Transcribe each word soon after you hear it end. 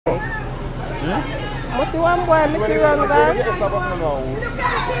Must see one boy, Missy run guard. I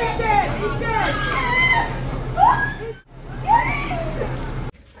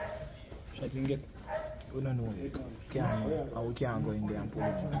think we don't know. We can't go in there and pull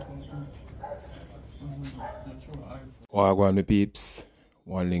it. Wagwan the peeps,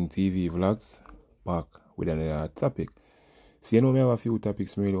 One Link TV vlogs, back with another topic. So you know me have a few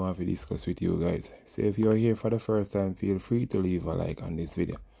topics I really want to discuss with you guys. So if you're here for the first time, feel free to leave a like on this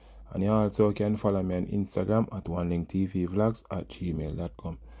video. And you also can follow me on Instagram at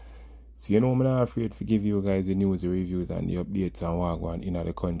onelinktvvlogs@gmail.com. So you know I'm not afraid to give you guys the news, the reviews and the updates on Wagwan in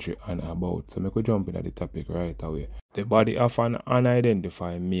the country and about. So I could jump into the topic right away. The body of an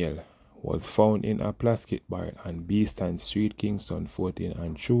unidentified male was found in a plastic barrel on Beeston Street, Kingston 14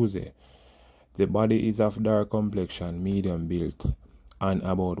 on Tuesday. The body is of dark complexion, medium built, and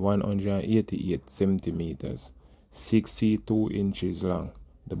about 188 centimeters, 62 inches long.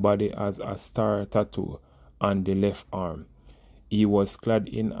 The body has a star tattoo on the left arm. He was clad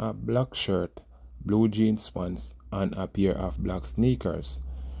in a black shirt, blue jeans pants, and a pair of black sneakers.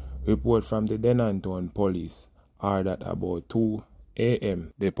 Report from the Denanton police are that about 2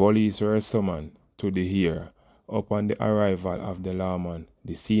 a.m. the police were summoned to the here. Upon the arrival of the lawman,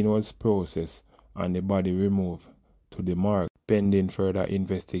 the scene was processed and the body removed to the morgue pending further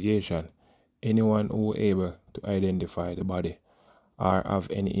investigation. Anyone who able to identify the body or have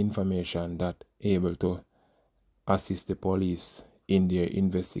any information that able to assist the police in their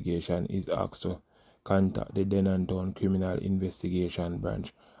investigation is asked to contact the Denanton Criminal Investigation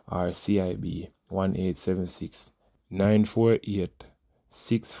Branch or CIB 1876 948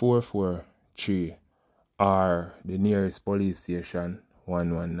 6443 or the nearest police station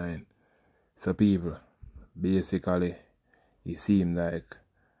 119. So people, basically it seems like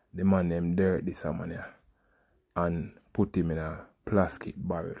the man them dirt this man and put him in a plastic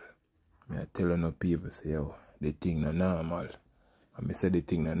barrel. I tell no people say yo, the thing no normal. And I say the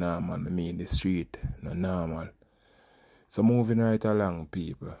thing no normal, I mean the street no normal. So moving right along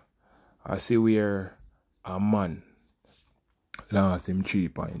people, I see where a man lost him 3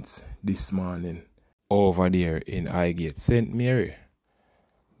 points this morning over there in Highgate. St. Mary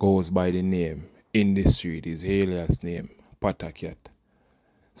goes by the name in the street, his alias name, Patta.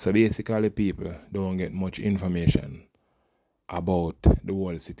 So basically people don't get much information about the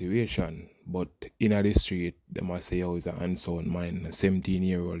whole situation, but in the street they must say how is an unsound mind. A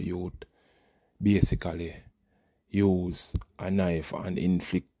 17-year-old youth basically use a knife and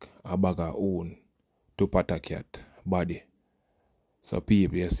inflict a bag of wound to Patta body. So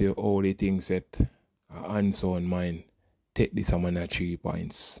people, you see all the things set a unsound mind take this man at 3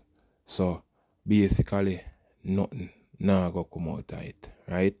 points. So basically nothing now go come out of it,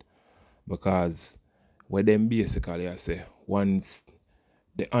 right? Because what them basically I say once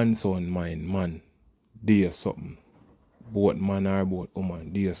the unsound mind man do something, both man or both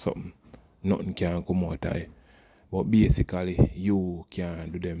woman do something, nothing can come out of it. But basically you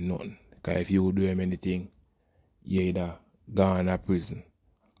can't do them nothing. Because if you do them anything, you either gone to prison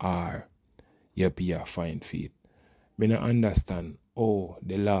or you pay a fine fee. I don't understand how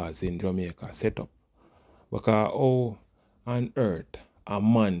the laws in Jamaica set up. Because how on earth a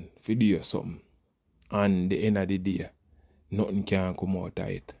man fi do something and the end of the day nothing can come out of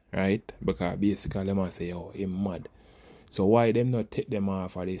it, right? Because basically them say yo, him mad. So why them not take them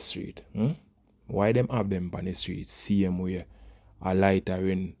off of the street? Why them have them on the street same way a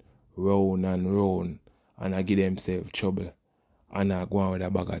lightering round and round and I give themselves trouble and I go on with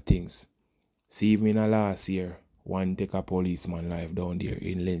a bag of things. See even in last year, one take a policeman life down there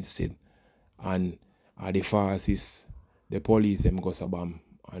in Linstead and at the fastest the police them go sabam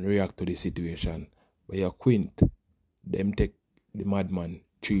and react to the situation. But you quint, them take the madman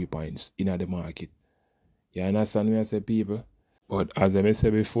 3 points in the market. You understand me I say people? But as I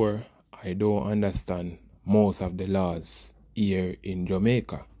said before, I don't understand most of the laws here in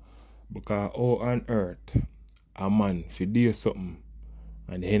Jamaica. Because how on earth a man fi do something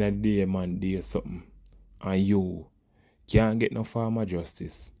and the end of the day man do something and you can't get no form of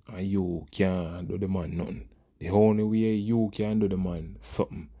justice and you can't do the man nothing. The only way you can do the man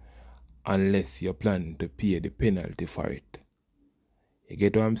something unless you plan to pay the penalty for it. You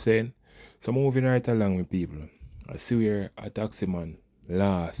get what I'm saying? So moving right along with people, I see where a taxi man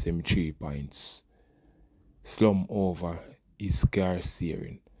lost him 3 points, slum over his car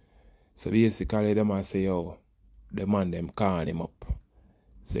steering. So basically them I say yo, the man them calling him up.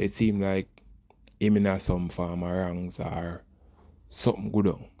 So it seemed like him in some form of wrongs or something good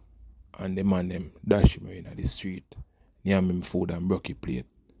on. And the man them dash him in the street, near him food and broken plate.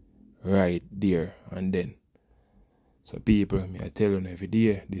 Right there and then. So people, me I tell you every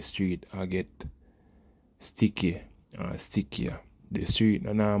day the street I get sticky and stickier. The street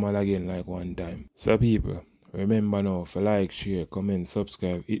not normal again like one time. So people, remember now for like, share, comment,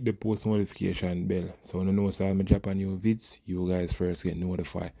 subscribe, hit the post notification bell. So when you know so I drop a new vids, you guys first get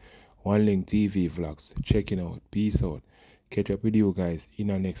notified. One Link TV vlogs. Checking out. Peace out. Catch up with you guys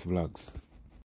in our next vlogs.